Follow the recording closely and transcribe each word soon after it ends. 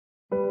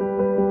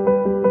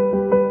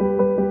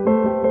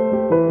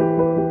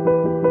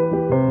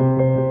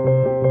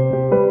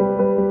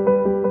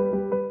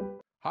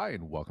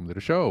Welcome to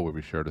the show where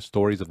we share the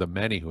stories of the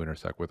many who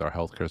intersect with our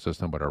healthcare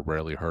system but are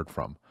rarely heard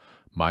from.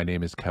 My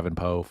name is Kevin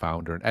Poe,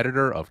 founder and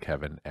editor of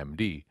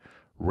KevinMD.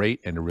 Rate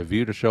and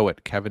review the show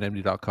at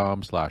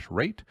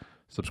kevinmd.com/rate.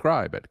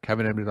 Subscribe at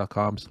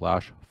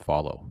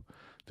kevinmd.com/follow.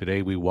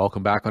 Today we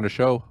welcome back on the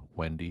show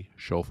Wendy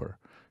Schofer.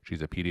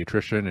 She's a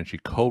pediatrician and she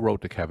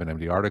co-wrote the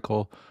KevinMD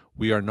article,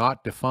 "We Are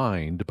Not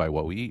Defined by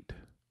What We Eat."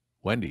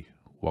 Wendy,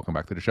 welcome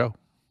back to the show.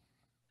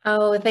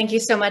 Oh, thank you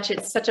so much.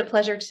 It's such a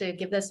pleasure to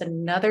give this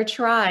another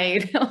try.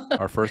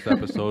 Our first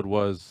episode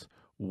was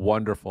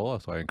wonderful,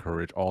 so I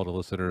encourage all the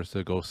listeners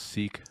to go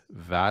seek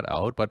that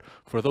out. But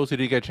for those who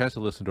didn't get a chance to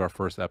listen to our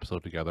first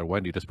episode together,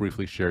 Wendy, just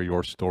briefly share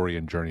your story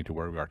and journey to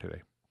where we are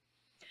today.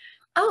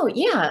 Oh,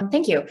 yeah.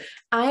 Thank you.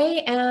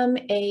 I am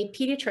a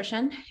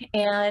pediatrician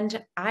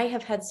and I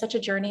have had such a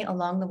journey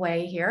along the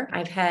way here.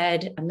 I've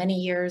had many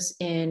years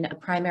in a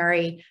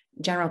primary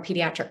general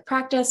pediatric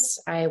practice.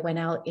 I went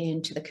out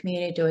into the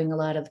community doing a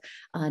lot of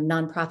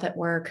nonprofit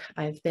work.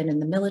 I've been in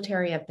the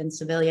military. I've been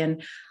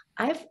civilian.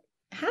 I've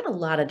had a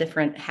lot of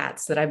different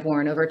hats that I've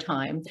worn over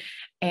time.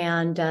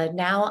 And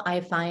now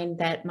I find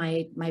that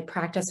my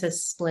practice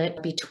is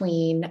split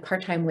between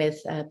part-time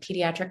with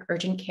pediatric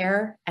urgent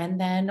care and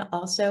then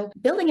also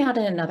building out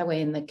in another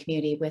way in the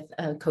community with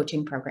a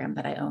coaching program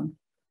that I own.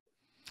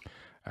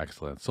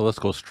 Excellent. So let's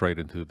go straight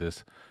into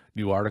this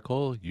new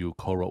article you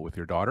co-wrote with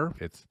your daughter.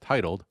 It's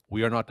titled,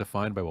 "We Are Not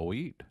Defined by What We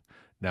Eat."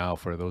 Now,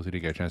 for those who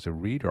didn't get a chance to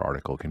read your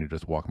article, can you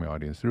just walk my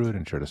audience through it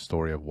and share the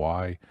story of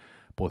why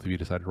both of you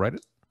decided to write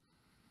it?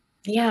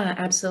 Yeah,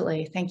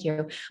 absolutely. Thank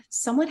you.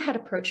 Someone had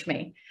approached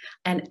me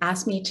and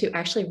asked me to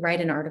actually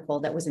write an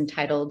article that was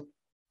entitled,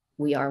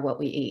 "We Are What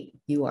We Eat.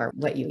 You Are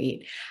What You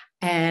Eat."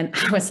 And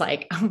I was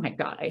like, oh my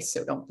God, I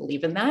so don't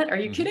believe in that. Are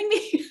you kidding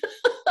me?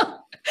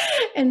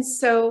 And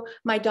so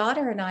my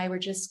daughter and I were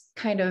just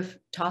kind of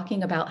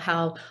talking about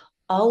how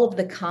all of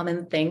the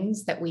common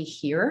things that we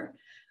hear,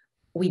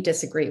 we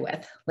disagree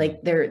with.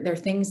 Like they're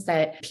things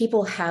that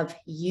people have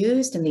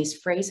used in these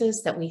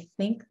phrases that we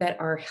think that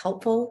are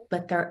helpful,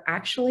 but they're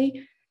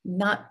actually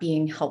not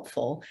being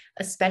helpful,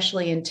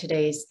 especially in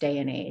today's day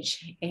and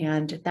age.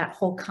 And that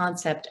whole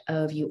concept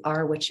of you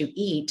are what you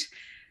eat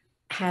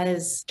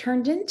has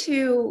turned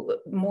into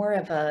more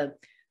of a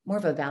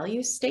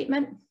value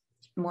statement,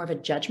 more of a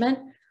judgment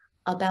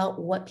about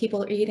what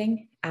people are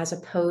eating, as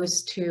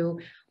opposed to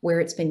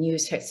where it's been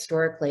used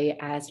historically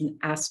as an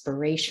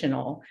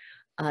aspirational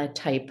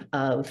type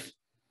of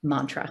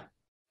mantra.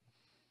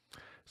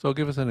 So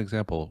give us an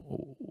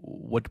example.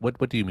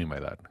 What do you mean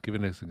by that? Give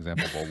us an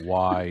example of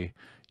why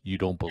you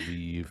don't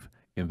believe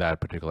in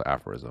that particular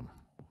aphorism.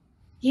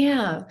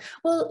 Yeah.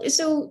 Well,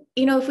 so,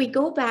 if we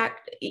go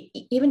back,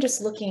 even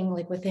just looking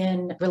like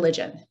within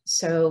religion,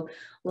 so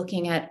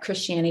looking at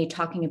Christianity,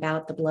 talking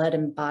about the blood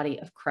and body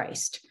of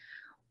Christ,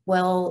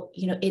 well,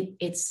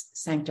 it's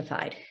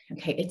sanctified.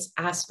 Okay. It's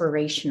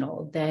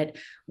aspirational that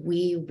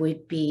we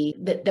would be,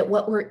 that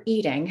what we're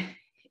eating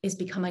is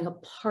becoming a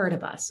part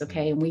of us.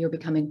 Okay. And we are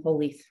becoming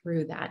holy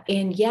through that.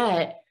 And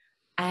yet,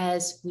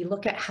 as we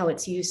look at how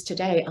it's used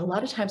today, a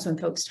lot of times when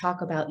folks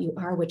talk about you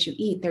are what you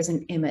eat, there's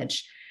an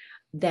image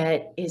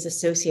that is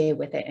associated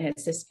with it. And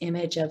it's this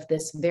image of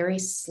this very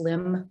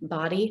slim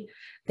body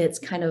that's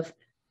kind of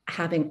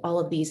having all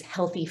of these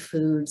healthy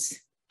foods,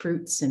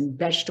 fruits and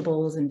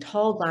vegetables and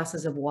tall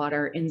glasses of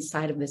water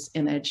inside of this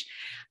image.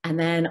 And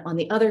then on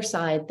the other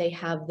side, they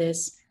have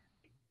this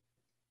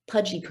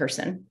pudgy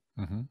person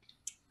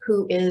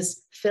who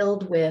is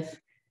filled with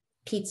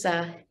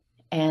pizza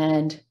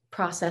and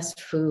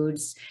processed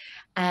foods.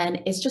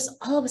 And it's just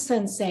all of a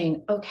sudden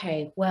saying,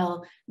 okay,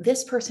 well,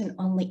 this person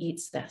only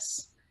eats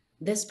this.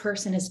 This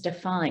person is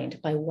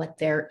defined by what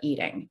they're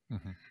eating.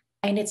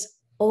 And it's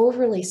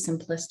overly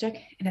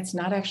simplistic and it's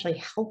not actually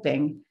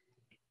helping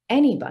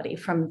anybody,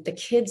 from the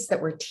kids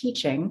that we're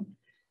teaching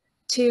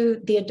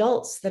to the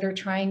adults that are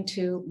trying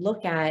to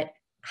look at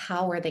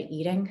how are they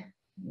eating,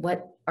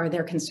 what are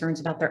their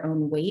concerns about their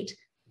own weight,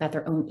 about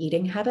their own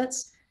eating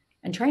habits,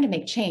 and trying to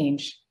make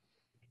change.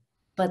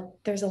 But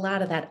there's a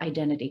lot of that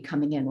identity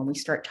coming in when we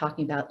start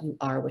talking about you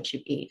are what you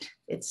eat.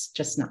 It's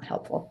just not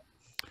helpful.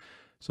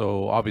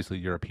 So obviously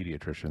you're a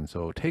pediatrician.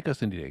 So take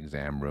us into the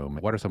exam room.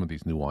 What are some of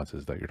these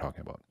nuances that you're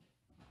talking about?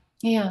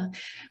 Yeah,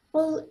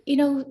 well,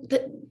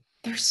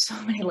 there's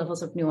so many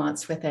levels of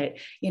nuance with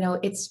it.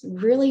 It's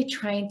really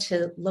trying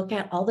to look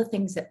at all the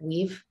things that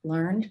we've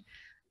learned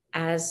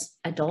as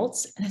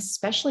adults, and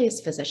especially as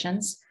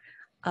physicians,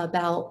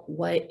 about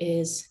what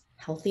is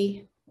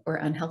healthy or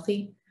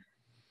unhealthy,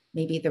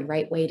 maybe the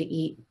right way to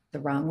eat, the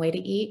wrong way to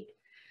eat,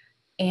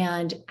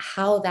 and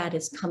how that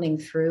is coming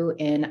through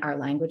in our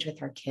language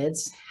with our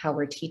kids, how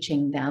we're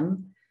teaching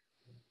them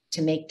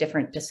to make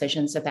different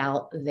decisions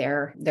about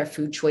their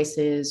food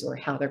choices or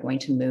how they're going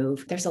to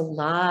move. There's a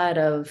lot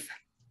of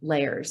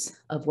layers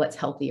of what's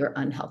healthy or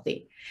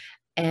unhealthy.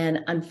 And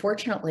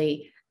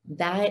unfortunately,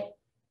 that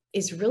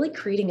is really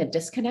creating a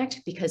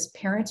disconnect because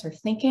parents are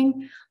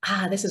thinking,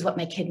 this is what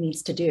my kid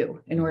needs to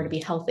do in order to be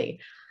healthy.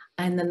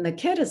 And then the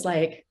kid is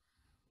like,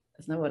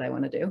 that's not what I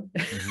want to do.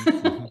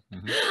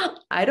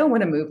 I don't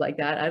want to move like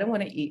that. I don't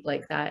want to eat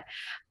like that.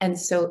 And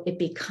so it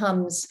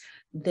becomes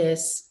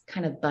this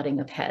kind of butting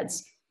of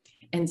heads.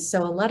 And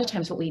so a lot of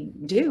times what we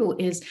do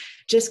is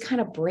just kind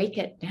of break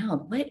it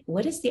down.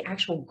 What is the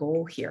actual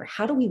goal here?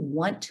 How do we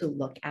want to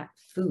look at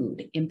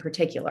food in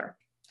particular?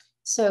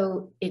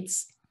 So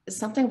it's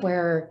something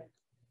where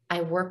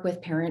I work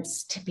with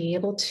parents to be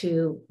able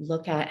to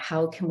look at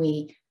how can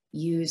we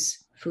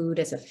use food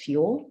as a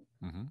fuel,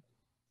 Mm-hmm.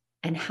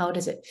 and how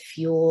does it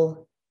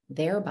fuel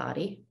their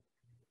body?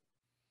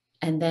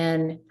 And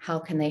then how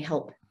can they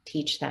help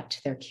teach that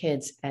to their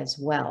kids as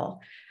well,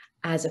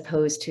 as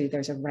opposed to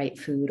there's a right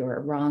food or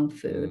a wrong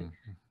food.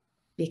 Mm-hmm.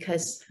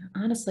 Because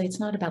honestly, it's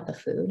not about the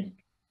food.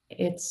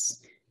 It's,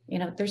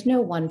 there's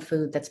no one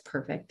food that's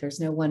perfect. There's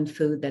no one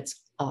food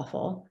that's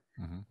awful.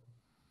 Mm-hmm.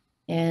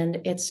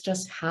 And it's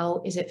just,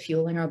 how is it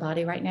fueling our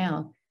body right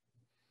now?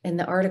 In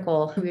the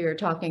article, we were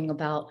talking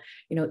about,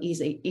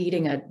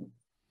 eating a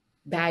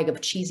bag of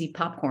cheesy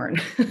popcorn.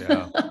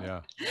 Yeah.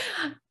 Yeah.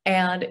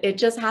 And it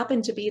just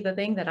happened to be the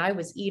thing that I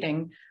was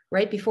eating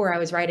right before I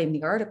was writing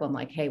the article. I'm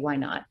like, hey, why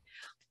not?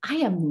 I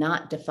am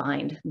not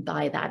defined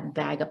by that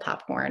bag of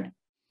popcorn.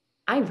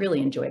 I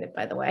really enjoyed it,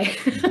 by the way.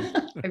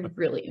 I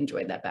really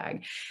enjoyed that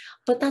bag.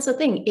 But that's the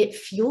thing, it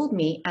fueled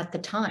me at the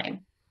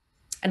time.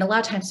 And a lot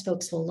of times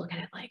folks will look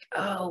at it like,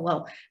 oh,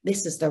 well,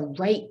 this is the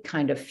right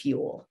kind of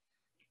fuel.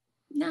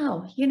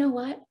 No, you know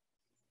what?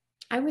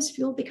 I was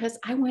fueled because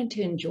I wanted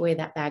to enjoy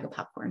that bag of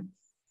popcorn.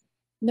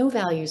 No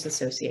values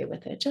associated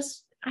with it.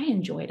 Just, I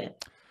enjoyed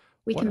it.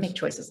 We What can is make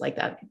choices like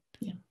that.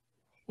 Yeah.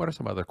 what are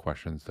some other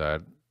questions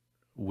that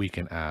we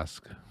can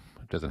ask?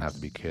 It doesn't have to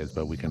be kids,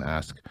 but we can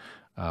ask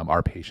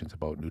our patients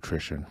about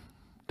nutrition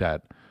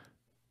that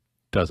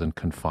doesn't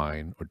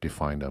confine or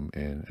define them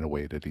in a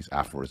way that these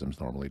aphorisms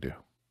normally do.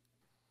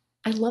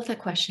 I love that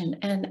question.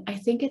 And I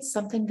think it's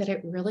something that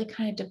it really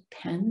kind of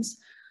depends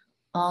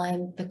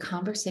on the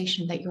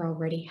conversation that you're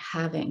already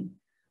having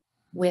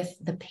with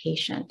the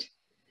patient.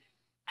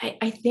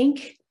 I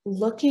think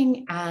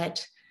looking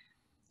at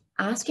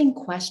asking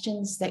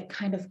questions that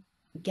kind of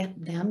get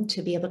them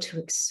to be able to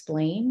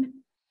explain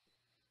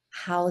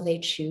how they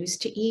choose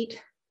to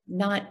eat,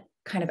 not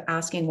kind of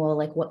asking, well,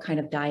 like, what kind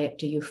of diet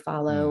do you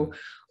follow?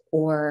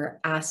 Or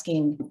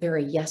asking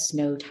very yes,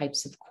 no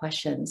types of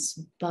questions,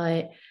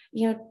 but,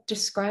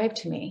 describe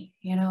to me,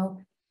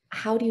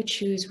 how do you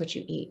choose what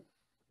you eat?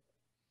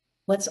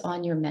 What's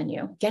on your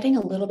menu? Getting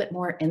a little bit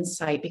more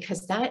insight,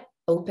 because that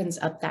opens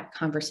up that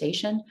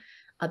conversation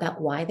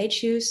about why they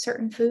choose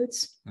certain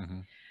foods. Mm-hmm.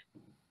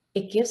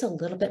 It gives a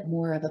little bit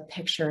more of a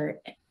picture.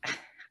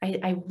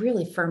 I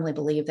really firmly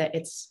believe that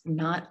it's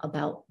not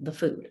about the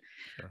food.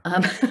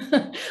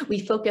 Sure. We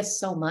focus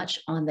so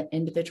much on the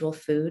individual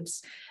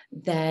foods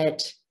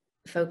that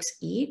folks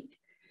eat,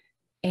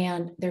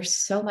 and there's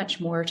so much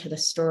more to the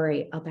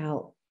story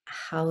about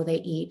how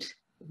they eat,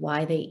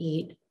 why they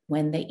eat,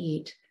 when they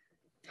eat,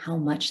 how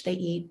much they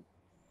eat.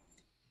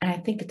 And I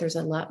think that there's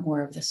a lot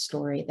more of the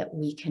story that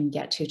we can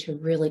get to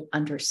really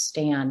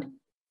understand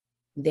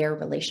their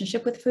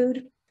relationship with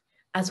food,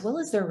 as well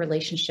as their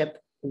relationship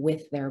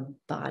with their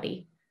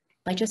body,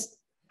 by just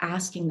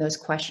asking those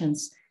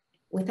questions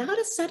without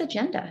a set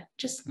agenda,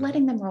 just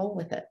letting them roll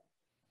with it.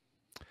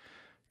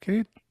 Can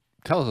you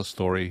tell us a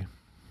story,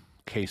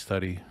 case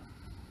study,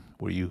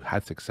 where you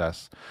had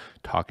success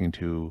talking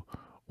to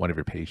one of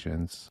your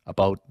patients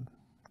about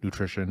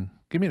nutrition?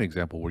 Give me an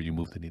example where you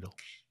moved the needle.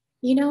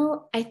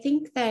 I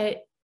think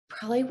that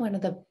probably one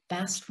of the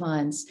best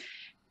ones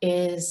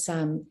is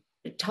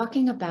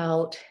talking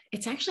about,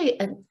 it's actually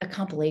a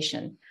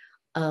compilation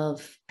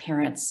of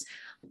parents.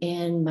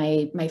 In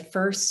my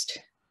first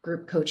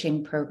group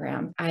coaching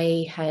program,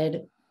 I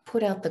had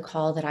put out the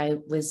call that I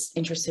was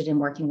interested in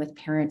working with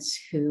parents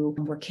who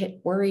were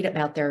worried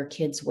about their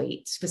kids'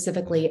 weight,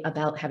 specifically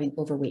about having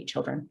overweight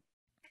children.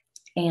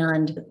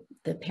 And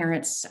the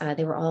parents,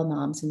 they were all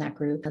moms in that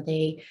group.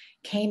 They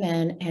came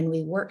in and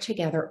we worked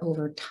together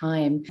over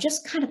time,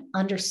 just kind of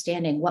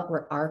understanding what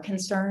were our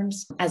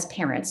concerns as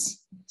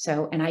parents.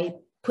 So, and I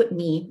put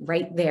me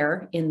right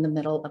there in the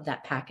middle of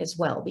that pack as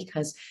well,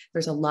 because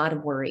there's a lot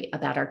of worry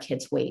about our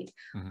kids' weight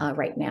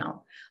right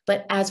now.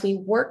 But as we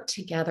work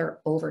together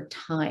over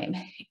time,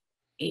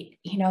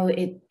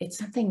 it's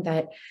something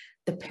that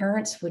the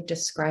parents would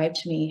describe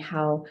to me,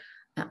 how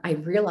I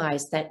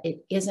realized that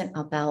it isn't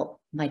about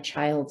my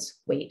child's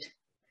weight.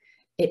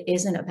 It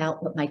isn't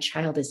about what my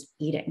child is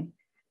eating.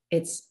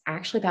 It's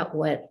actually about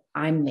what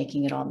I'm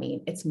making it all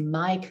mean. It's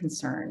my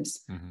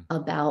concerns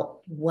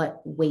about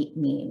what weight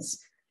means.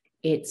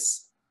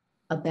 It's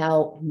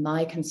about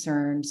my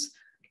concerns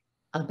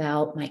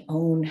about my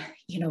own,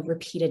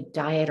 repeated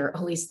diet, or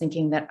always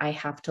thinking that I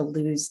have to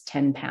lose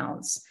 10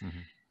 pounds.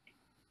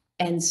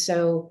 And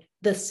so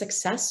the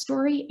success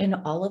story in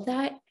all of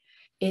that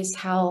is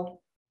how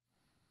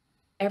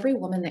every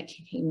woman that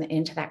came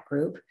into that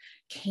group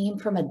came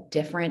from a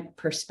different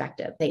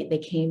perspective. They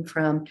came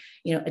from,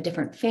 a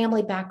different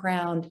family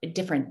background,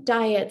 different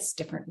diets,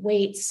 different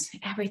weights,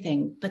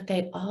 everything. But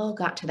they all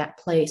got to that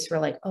place where,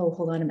 like, oh,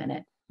 hold on a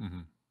minute.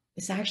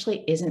 This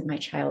actually isn't my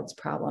child's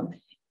problem.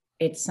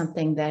 It's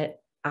something that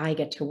I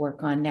get to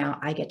work on now.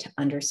 I get to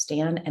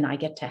understand and I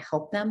get to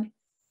help them.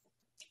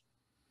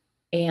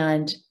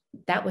 And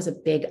that was a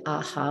big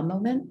aha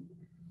moment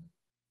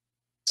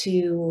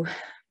to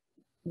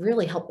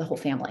really help the whole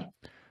family.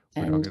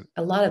 And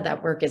a lot of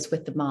that work is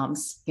with the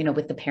moms,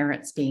 with the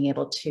parents being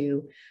able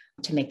to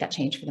make that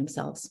change for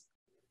themselves.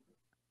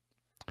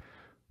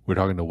 We're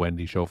talking to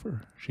Wendy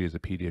Schofer. She is a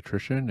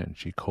pediatrician and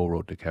she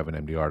co-wrote the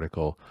KevinMD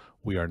article,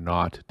 "We Are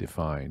Not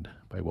Defined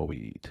by What We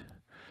Eat."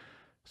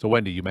 So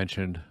Wendy, you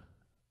mentioned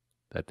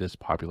that this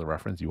popular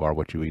reference, "you are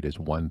what you eat," is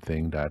one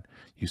thing that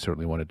you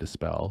certainly want to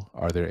dispel.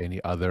 Are there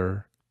any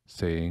other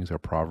sayings or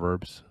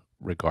proverbs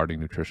regarding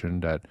nutrition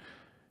that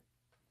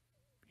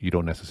you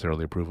don't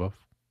necessarily approve of?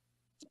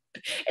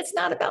 It's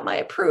not about my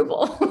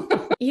approval.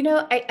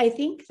 I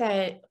think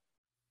that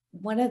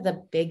one of the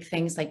big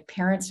things, like,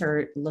 parents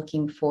are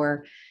looking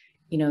for,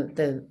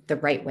 the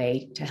right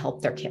way to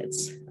help their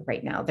kids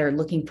right now. They're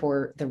looking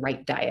for the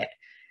right diet.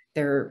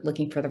 They're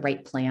looking for the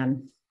right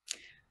plan,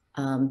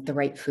 the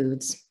right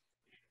foods.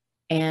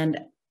 And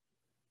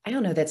I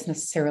don't know that's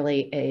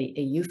necessarily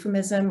a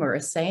euphemism or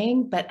a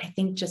saying, but I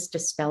think just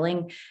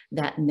dispelling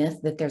that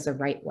myth that there's a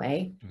right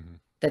way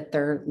that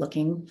they're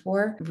looking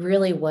for.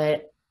 Really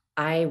what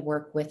I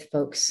work with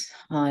folks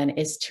on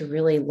is to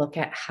really look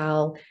at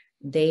how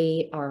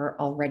they are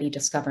already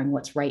discovering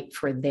what's right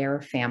for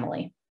their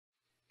family.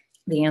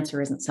 The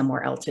answer isn't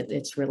somewhere else.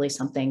 It's really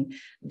something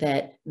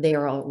that they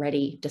are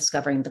already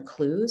discovering the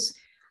clues.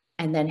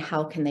 And then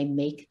how can they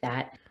make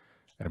that?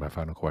 And my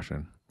final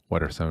question,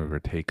 what are some of your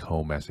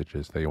take-home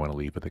messages that you want to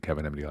leave with the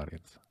KevinMD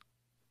audience?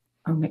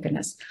 Oh my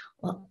goodness.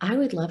 Well, I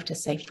would love to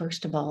say,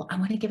 first of all, I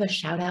want to give a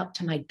shout out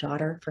to my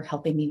daughter for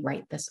helping me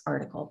write this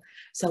article.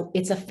 So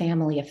it's a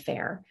family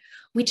affair,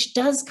 which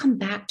does come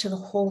back to the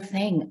whole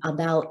thing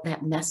about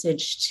that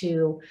message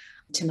to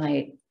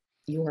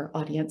your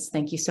audience.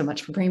 Thank you so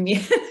much for bringing me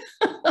in.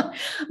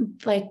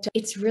 But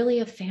it's really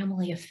a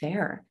family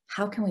affair.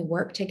 How can we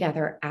work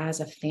together as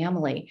a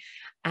family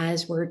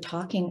as we're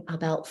talking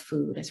about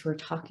food, as we're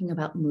talking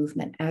about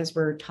movement, as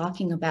we're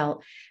talking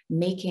about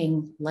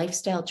making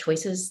lifestyle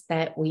choices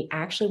that we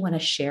actually want to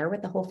share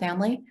with the whole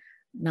family,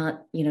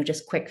 not,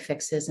 just quick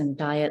fixes and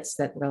diets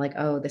that we're like,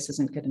 oh, this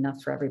isn't good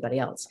enough for everybody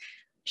else.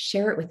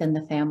 Share it within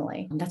the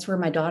family. And that's where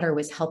my daughter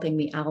was helping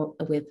me out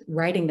with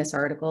writing this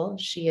article.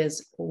 She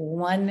is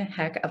one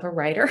heck of a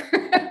writer,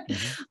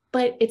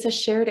 but it's a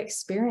shared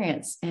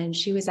experience. And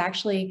she was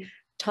actually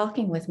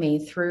talking with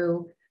me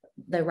through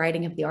the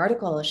writing of the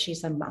article. She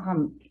said,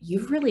 "Mom,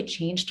 you've really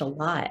changed a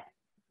lot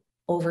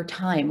over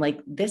time.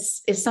 Like,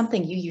 this is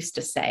something you used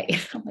to say."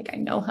 I'm like, "I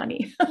know,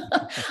 honey."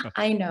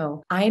 I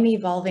know. I'm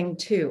evolving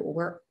too.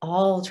 We're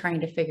all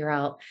trying to figure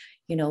out,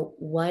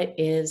 what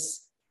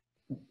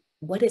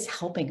is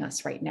helping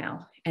us right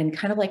now, and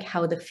kind of like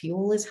how the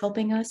fuel is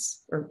helping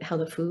us, or how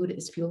the food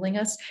is fueling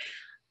us.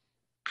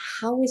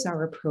 How is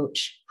our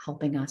approach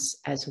helping us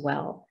as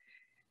well?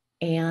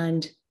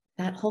 And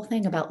that whole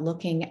thing about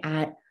looking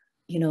at,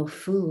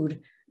 food,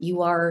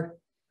 you are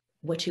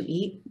what you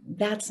eat,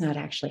 that's not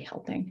actually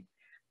helping.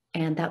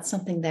 And that's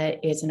something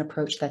that is an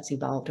approach that's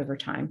evolved over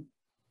time.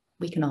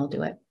 We can all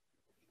do it.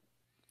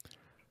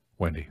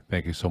 Wendy,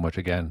 thank you so much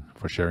again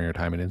for sharing your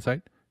time and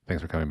insight.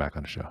 Thanks for coming back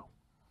on the show.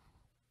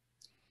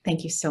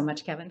 Thank you so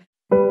much, Kevin.